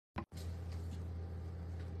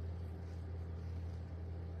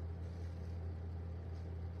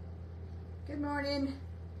Good morning.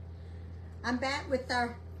 I'm back with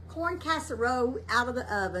our corn casserole out of the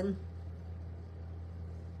oven.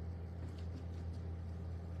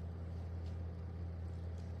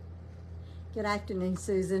 Good afternoon,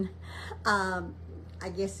 Susan. I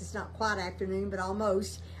guess it's not quite afternoon, but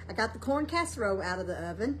almost. I got the corn casserole out of the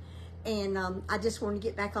oven, and I just want to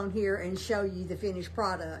get back on here and show you the finished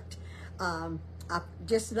product. I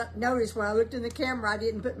just noticed when I looked in the camera, I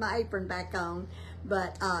didn't put my apron back on.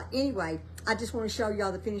 But anyway, I just want to show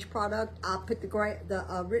y'all the finished product. I put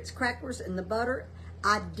the Ritz crackers in the butter.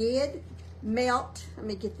 I did melt. Let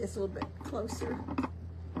me get this a little bit closer.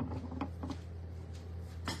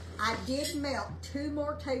 I did melt 2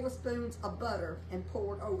 more tablespoons of butter and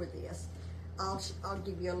poured over this. I'll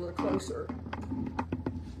give you a little closer.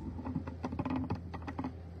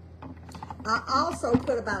 I also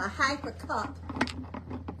put about a half a cup,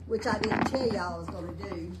 which I didn't tell y'all I was going to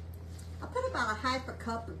do. I put about a half a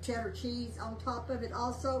cup of cheddar cheese on top of it.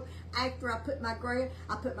 Also, after I put my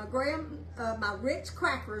Ritz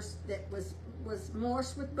crackers that was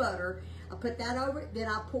moist with butter, I put that over it. Then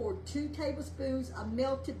I poured 2 tablespoons of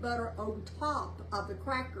melted butter on top of the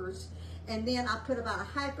crackers, and then I put about a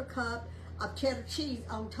half a cup of cheddar cheese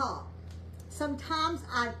on top. Sometimes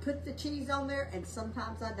I put the cheese on there, and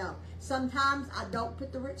sometimes I don't. Sometimes I don't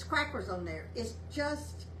put the Ritz crackers on there. It's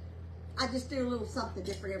just, I just do a little something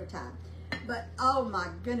different every time. But oh my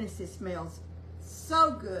goodness, it smells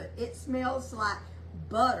so good. It smells like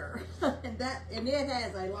butter, and it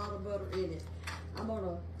has a lot of butter in it. I'm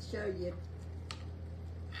gonna show you.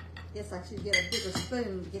 Guess I should get a bigger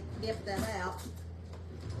spoon to dip that out.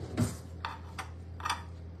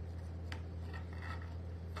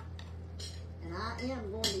 And I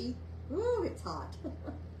am going to eat. Ooh, it's hot.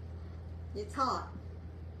 It's hot.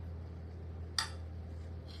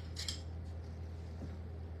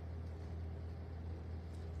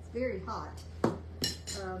 It's very hot.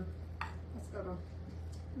 Let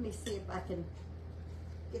me see if I can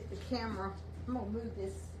get the camera. I'm gonna move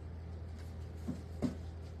this. I'm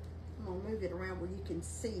gonna move it around where you can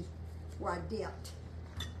see where I dipped.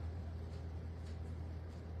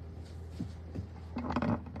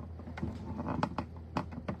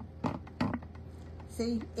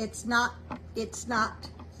 See, it's not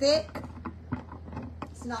thick.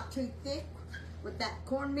 It's not too thick with that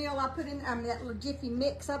cornmeal I put in, that little Jiffy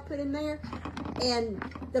mix I put in there. And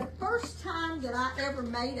the first time that I ever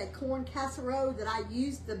made a corn casserole that I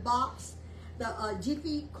used the box, the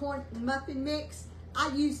Jiffy corn muffin mix, I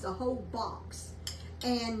used the whole box.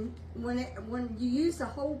 And when you use the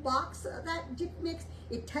whole box of that Jiffy mix,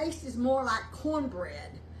 it tastes more like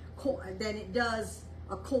cornbread than it does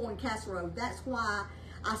a corn casserole. That's why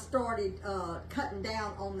I started cutting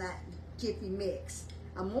down on that Jiffy mix.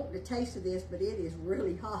 I'm wanting a taste of this, but it is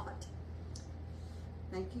really hot.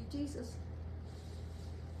 Thank you, Jesus.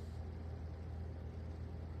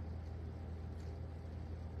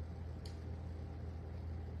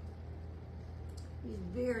 It's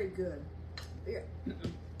very good.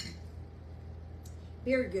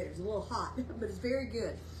 Very good. It's a little hot, but it's very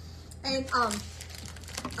good. And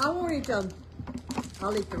I wanted to,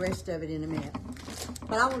 I'll eat the rest of it in a minute,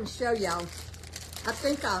 but I want to show y'all. I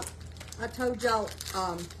think I told y'all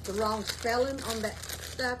the wrong spelling on that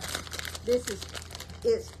stuff.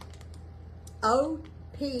 It's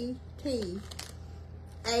O-P-T-A-V-I-A.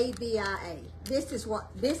 This is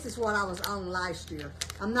what I was on last year.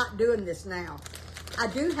 I'm not doing this now. I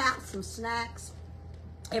do have some snacks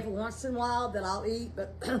every once in a while that I'll eat,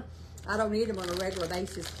 but I don't eat them on a regular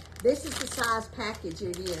basis. This is the size package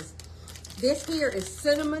it is. This here is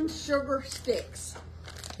cinnamon sugar sticks.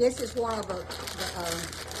 This is one of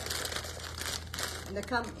and they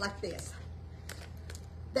come like this.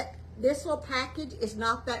 This little package is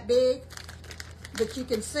not that big, but you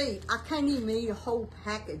can see I can't even eat a whole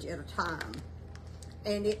package at a time.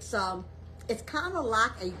 And it's kind of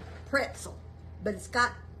like a pretzel, but it's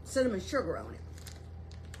got cinnamon sugar on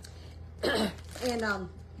it. And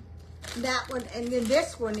that one, and then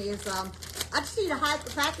this one is I just eat a half a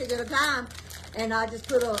package at a time, and I just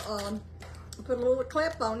put a little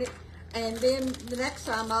clip on it, and then the next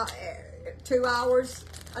time 2 hours,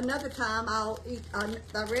 another time I'll eat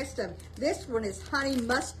the rest of it. This one is honey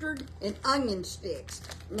mustard and onion sticks.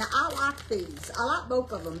 Now I like these. I like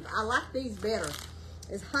both of them. I like these better.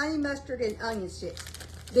 It's honey mustard and onion sticks.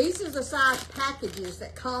 These are the size packages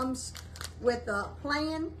that comes with a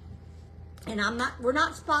plan. And we're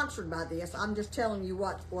not sponsored by this. I'm just telling you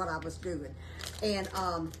what I was doing. And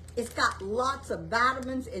it's got lots of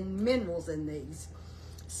vitamins and minerals in these.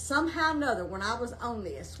 Somehow or another, when I was on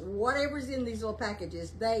this, whatever's in these little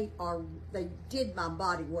packages, they did my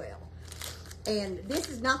body well. And this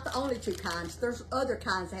is not the only two kinds. There's other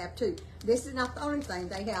kinds they have too. This is not the only thing.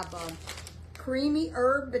 They have creamy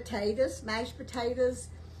herb potatoes, mashed potatoes.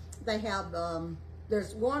 They have,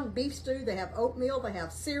 there's one beef stew. They have oatmeal. They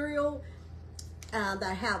have cereal.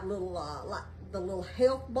 They have little, like the little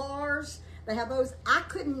health bars. They have those. I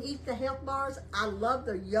couldn't eat the health bars. I love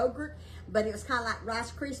the yogurt, but it was kind of like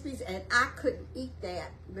Rice Krispies, and I couldn't eat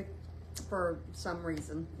that for some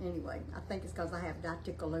reason. Anyway, I think it's because I have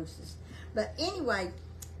diverticulosis. But anyway,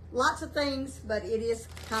 lots of things, but it is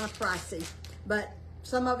kind of pricey. But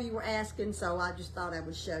some of you were asking, so I just thought I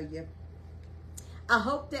would show you. I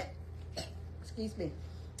hope that, excuse me,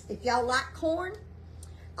 if y'all like corn,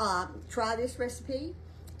 try this recipe,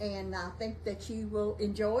 and I think that you will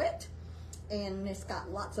enjoy it. And it's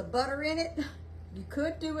got lots of butter in it. You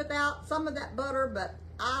could do without some of that butter, but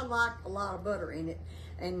I like a lot of butter in it,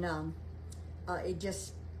 and it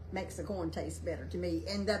just makes the corn taste better to me.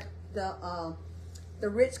 And the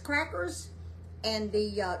Ritz crackers and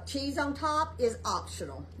the cheese on top is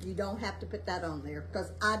optional. You don't have to put that on there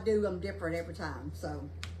because I do them different every time. So,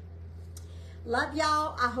 love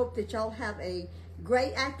y'all. I hope that y'all have a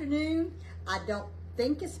great afternoon. I don't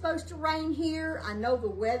think it's supposed to rain here. I know the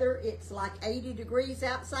weather, it's like 80 degrees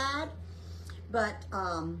outside, but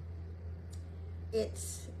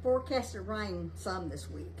it's forecast to rain some this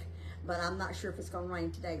week, but I'm not sure if it's going to rain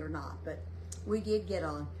today or not. But we did get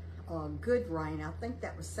a good rain. I think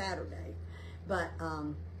that was Saturday, but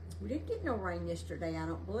we didn't get no rain yesterday, I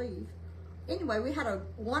don't believe. Anyway, we had a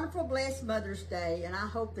wonderful, blessed Mother's Day, and I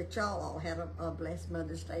hope that y'all all had a blessed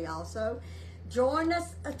Mother's Day also. Join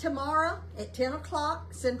us tomorrow at 10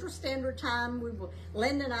 o'clock Central Standard Time.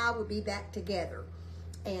 Linda and I will be back together,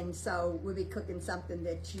 and so we'll be cooking something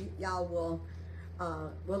that y'all will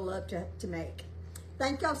love to make.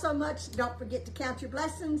 Thank y'all so much. Don't forget to count your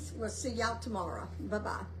blessings. We'll see y'all tomorrow.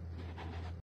 Bye-bye.